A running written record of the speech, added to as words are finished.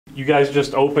You guys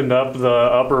just opened up the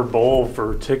upper bowl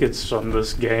for tickets on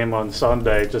this game on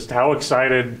Sunday. Just how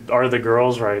excited are the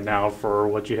girls right now for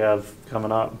what you have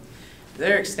coming up?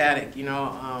 They're ecstatic,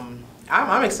 I'm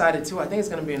excited too. I think it's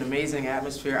going to be an amazing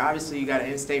atmosphere. Obviously, you got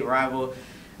an in-state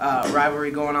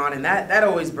rivalry going on, and that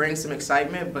always brings some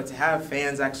excitement. But to have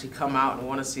fans actually come out and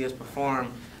want to see us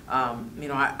perform,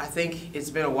 I think it's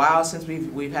been a while since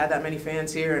we've had that many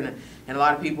fans here, and a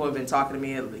lot of people have been talking to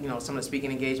me, some of the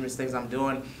speaking engagements, things I'm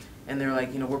doing, and they're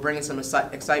like, we're bringing some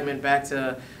excitement back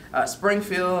to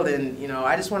Springfield, and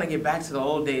I just want to get back to the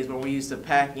old days when we used to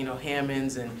pack,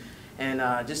 Hammonds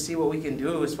and just see what we can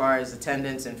do as far as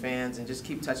attendance and fans, and just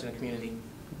keep touching the community.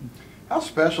 How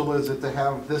special is it to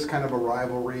have this kind of a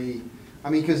rivalry? I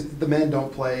mean, because the men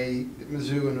don't play,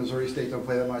 Mizzou and Missouri State don't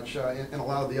play that much in a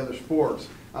lot of the other sports.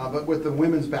 But with the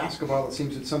women's basketball, it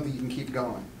seems it's something you can keep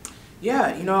going. Yeah,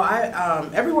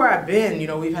 everywhere I've been,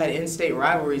 we've had in-state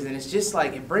rivalries, and it's just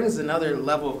like it brings another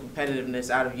level of competitiveness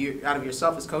out of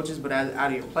yourself as coaches, but out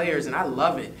of your players, and I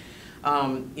love it.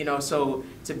 So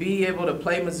to be able to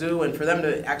play Mizzou and for them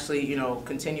to actually,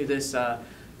 continue this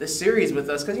series with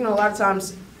us, because a lot of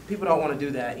times people don't want to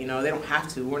do that. They don't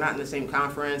have to. We're not in the same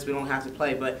conference. We don't have to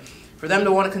play, but for them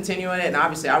to want to continue it, and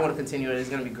obviously I want to continue it, is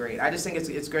going to be great. I just think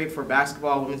it's great for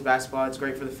basketball, women's basketball. It's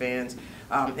great for the fans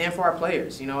and for our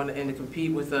players. And to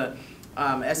compete with a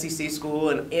SEC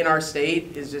school and in our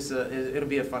state is just it'll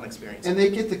be a fun experience. And they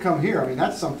get to come here. I mean,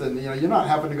 that's something. You're not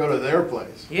having to go to their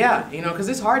place. Yeah, because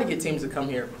it's hard to get teams to come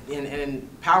here, and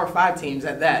Power 5 teams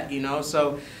at that.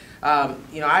 So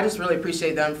I just really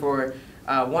appreciate them for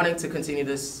wanting to continue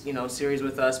this series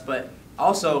with us, but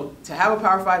also to have a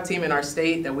Power 5 team in our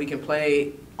state that we can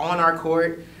play on our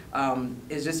court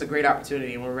is just a great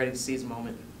opportunity, and we're ready to seize the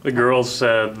moment. The girls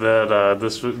said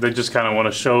that they just kind of want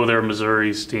to show their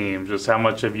Missouri's team. Just how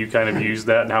much have you kind of used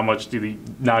that, and how much do they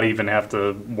not even have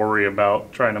to worry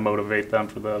about trying to motivate them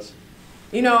for this?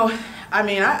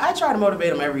 I try to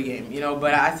motivate them every game,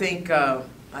 but I think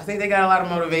they got a lot of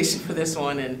motivation for this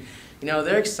one, and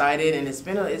they're excited, and it's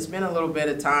been a little bit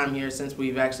of time here since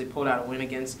we've actually pulled out a win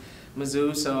against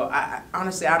Mizzou. So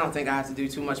honestly, I don't think I have to do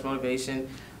too much motivation.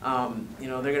 They're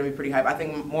going to be pretty hyped. I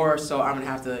think more so I'm going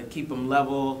to have to keep them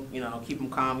level, keep them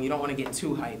calm. You don't want to get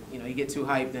too hyped. You get too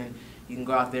hyped, then you can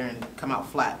go out there and come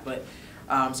out flat. But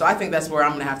so I think that's where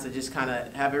I'm going to have to just kind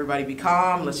of have everybody be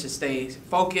calm. Let's just stay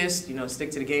focused,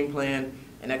 stick to the game plan,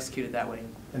 and execute it that way.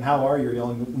 And how are your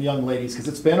young ladies? Because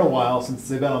it's been a while since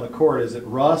they've been on the court. Is it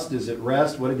rust? Is it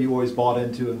rest? What have you always bought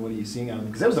into, and what are you seeing out of them?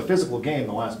 Because it was a physical game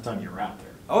the last time you were out there.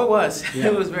 Oh, it was. Yeah.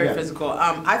 It was very physical.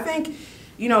 I think,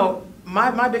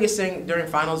 my biggest thing during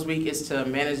finals week is to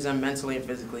manage them mentally and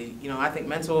physically. I think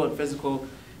mental and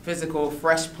physical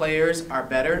fresh players are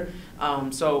better.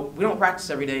 So we don't practice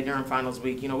every day during finals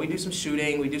week. We do some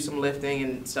shooting, we do some lifting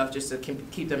and stuff just to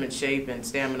keep them in shape and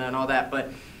stamina and all that.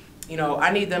 But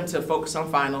I need them to focus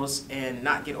on finals and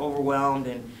not get overwhelmed,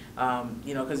 and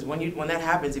because when that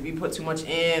happens, if you put too much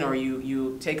in or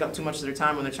you take up too much of their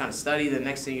time when they're trying to study, the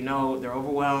next thing you know, they're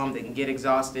overwhelmed, they can get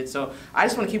exhausted. So I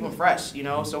just want to keep them fresh,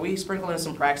 So we sprinkle in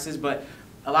some practices, but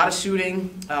a lot of shooting,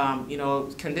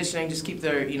 conditioning, just keep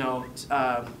their, just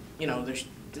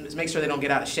make sure they don't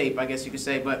get out of shape, I guess you could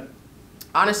say. But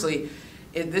honestly,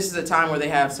 this is a time where they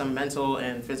have some mental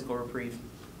and physical reprieve.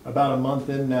 About a month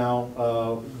in now,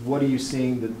 what are you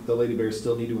seeing that the Lady Bears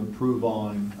still need to improve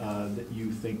on that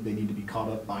you think they need to be caught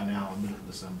up by now in middle of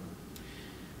December?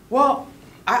 Well,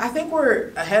 I think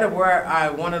we're ahead of where I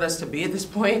wanted us to be at this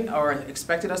point, or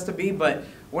expected us to be, but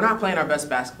we're not playing our best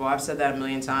basketball. I've said that a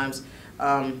million times.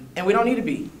 And we don't need to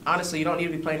be. Honestly, you don't need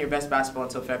to be playing your best basketball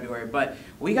until February. But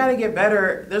we got to get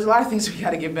better. There's a lot of things we got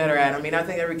to get better at. I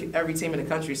think every team in the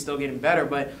country is still getting better,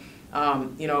 but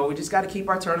we just got to keep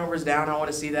our turnovers down. I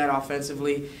want to see that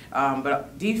offensively.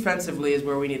 But defensively is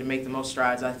where we need to make the most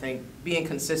strides, I think. Being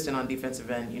consistent on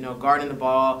defensive end, guarding the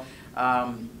ball.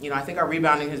 I think our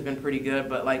rebounding has been pretty good,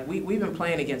 but we've been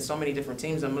playing against so many different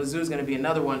teams, and Mizzou is going to be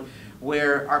another one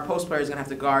where our post player is going to have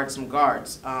to guard some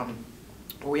guards,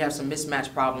 where we have some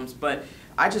mismatch problems. But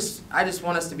I just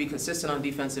want us to be consistent on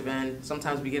defensive end.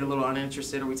 Sometimes we get a little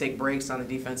uninterested, or we take breaks on the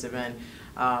defensive end.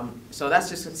 So that's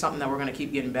just something that we're going to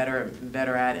keep getting better and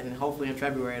better at, and hopefully in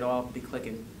February it'll all be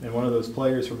clicking. And one of those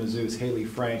players from Mizzou is Haley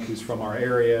Frank, who's from our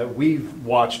area. We've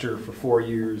watched her for 4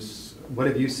 years. What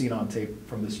have you seen on tape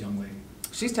from this young lady?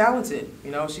 She's talented.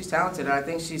 She's talented. And I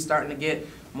think she's starting to get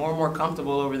more and more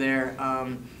comfortable over there.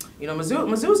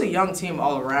 Mizzou's a young team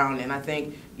all around, and I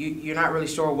think you're not really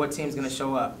sure what team's going to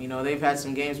show up. They've had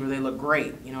some games where they look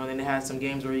great, and then they had some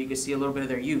games where you can see a little bit of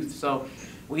their youth. So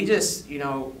we just,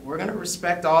 we're going to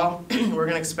respect all. We're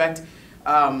going to expect,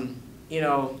 Frank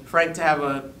to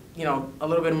have you know, a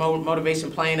little bit of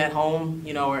motivation playing at home,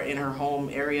 you know, or in her home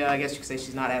area. I guess you could say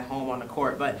she's not at home on the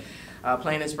court, but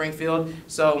playing in Springfield.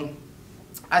 So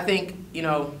I think, you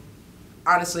know,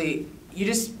 honestly,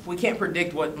 we can't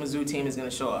predict what Mizzou team is going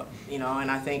to show up, you know,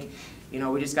 and I think, you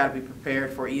know, we just got to be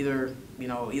prepared for either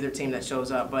team that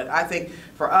shows up. But I think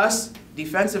for us,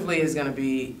 defensively is going to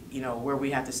be, you know, where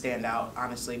we have to stand out,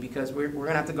 honestly, because we're going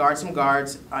to have to guard some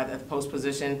guards at the post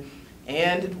position,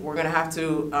 and we're going to have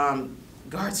to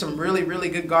guard some really, really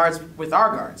good guards with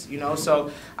our guards, you know.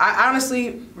 So I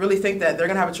honestly really think that they're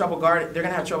going to have trouble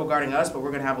guarding us, but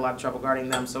we're going to have a lot of trouble guarding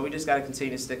them. So we just got to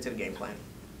continue to stick to the game plan.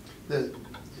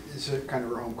 It's kind of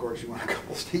her home course. You won a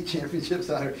couple state championships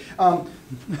out here.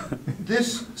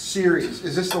 This series,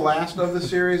 is this the last of the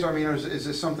series? I mean, or is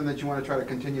this something that you want to try to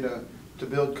continue to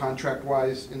build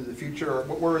contract-wise into the future? Or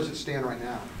where does it stand right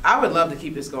now? I would love to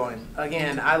keep this going.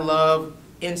 Again, I love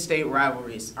in-state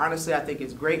rivalries. Honestly, I think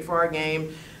it's great for our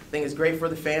game. I think it's great for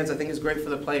the fans. I think it's great for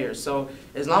the players. So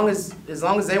as long as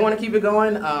they want to keep it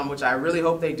going, which I really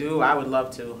hope they do, I would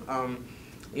love to.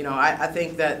 You know, I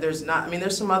think that there's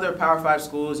some other Power 5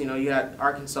 schools, you know, you got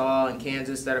Arkansas and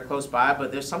Kansas that are close by,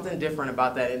 but there's something different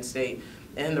about that in-state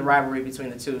and the rivalry between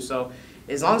the two. So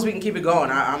as long as we can keep it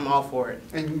going, I'm all for it.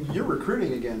 And you're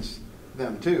recruiting against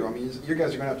them, too. I mean, you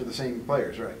guys are going after the same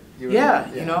players, right?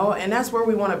 Yeah, you know, and that's where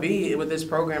we want to be with this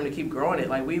program to keep growing it.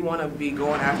 Like, we want to be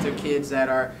going after kids that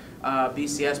are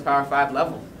BCS Power 5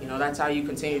 level. You know, that's how you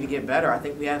continue to get better. I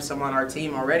think we have some on our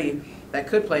team already that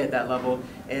could play at that level.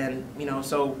 And, you know,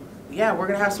 so, yeah, we're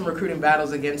going to have some recruiting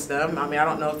battles against them. I mean, I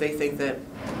don't know if they think that,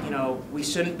 you know, we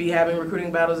shouldn't be having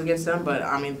recruiting battles against them, but,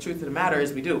 I mean, the truth of the matter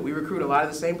is we do. We recruit a lot of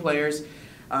the same players,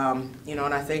 you know,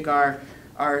 and I think our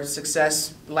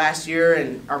success last year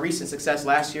and our recent success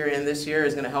last year and this year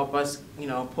is going to help us, you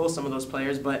know, pull some of those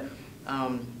players. But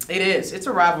it's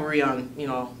a rivalry on, you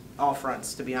know, all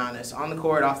fronts, to be honest, on the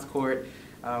court, off the court.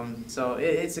 So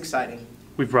it's exciting.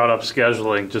 We brought up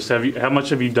scheduling. Just how much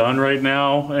have you done right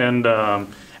now? And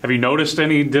have you noticed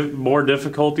any more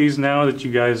difficulties now that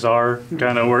you guys are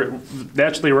kind of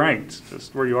naturally ranked,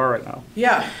 just where you are right now?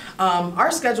 Yeah.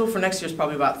 Our schedule for next year is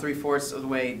probably about 3/4 of the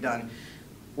way done.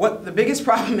 What the biggest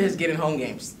problem is getting home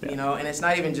games, you know, and it's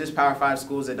not even just Power 5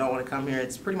 schools that don't want to come here.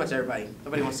 It's pretty much everybody.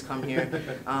 Nobody wants to come here.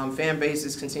 Fan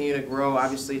bases continue to grow.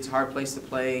 Obviously, it's a hard place to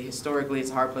play. Historically,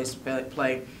 it's a hard place to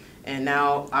play. And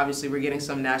now, obviously, we're getting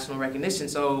some national recognition.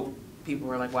 So people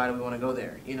are like, why do we want to go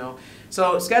there, you know?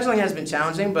 So scheduling has been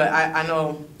challenging, but I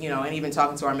know, you know, and even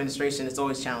talking to our administration, it's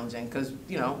always challenging because,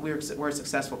 you know, we're a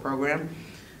successful program.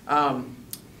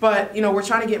 But, you know, we're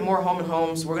trying to get more home and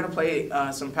homes. We're going to play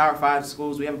some Power 5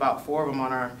 schools. We have about 4 of them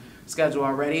on our schedule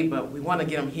already, but we want to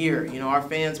get them here. You know, our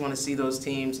fans want to see those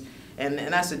teams, and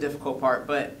that's the difficult part.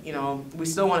 But, you know, we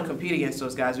still want to compete against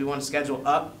those guys. We want to schedule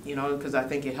up, you know, because I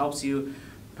think it helps you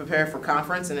prepare for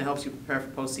conference and it helps you prepare for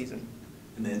postseason.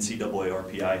 And the NCAA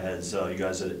RPI has you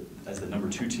guys as the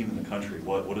 #2 team in the country.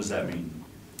 What does that mean?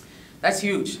 That's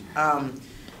huge.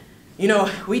 You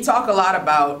know, we talk a lot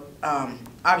about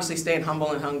obviously staying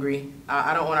humble and hungry.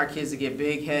 I don't want our kids to get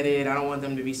big-headed. I don't want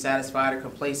them to be satisfied or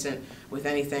complacent with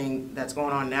anything that's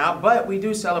going on now. But we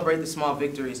do celebrate the small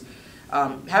victories.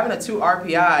 Having a 2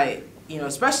 RPI, you know,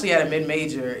 especially at a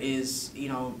mid-major, is, you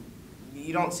know,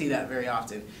 you don't see that very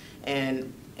often.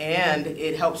 And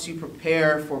it helps you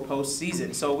prepare for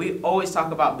postseason. So we always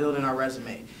talk about building our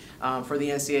resume for the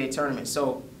NCAA tournament.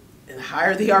 So the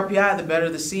higher the RPI, the better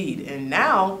the seed. And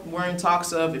now we're in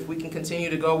talks of if we can continue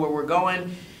to go where we're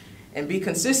going and be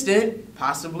consistent,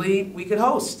 possibly we could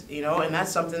host, you know, and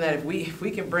that's something that if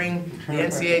we can bring the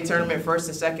NCAA tournament first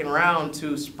and second round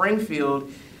to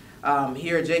Springfield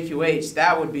here at JQH,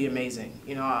 that would be amazing.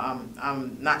 You know,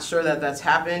 I'm not sure that that's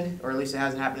happened, or at least it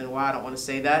hasn't happened in a while. I don't want to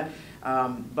say that,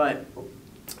 but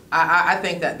I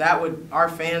think that our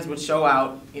fans would show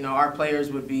out. You know, our players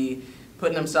would be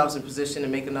putting themselves in position to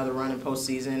make another run in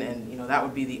postseason, and, you know, that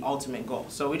would be the ultimate goal.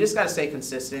 So we just got to stay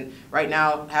consistent. Right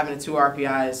now, having a 2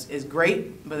 RPIs is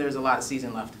great, but there's a lot of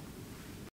season left.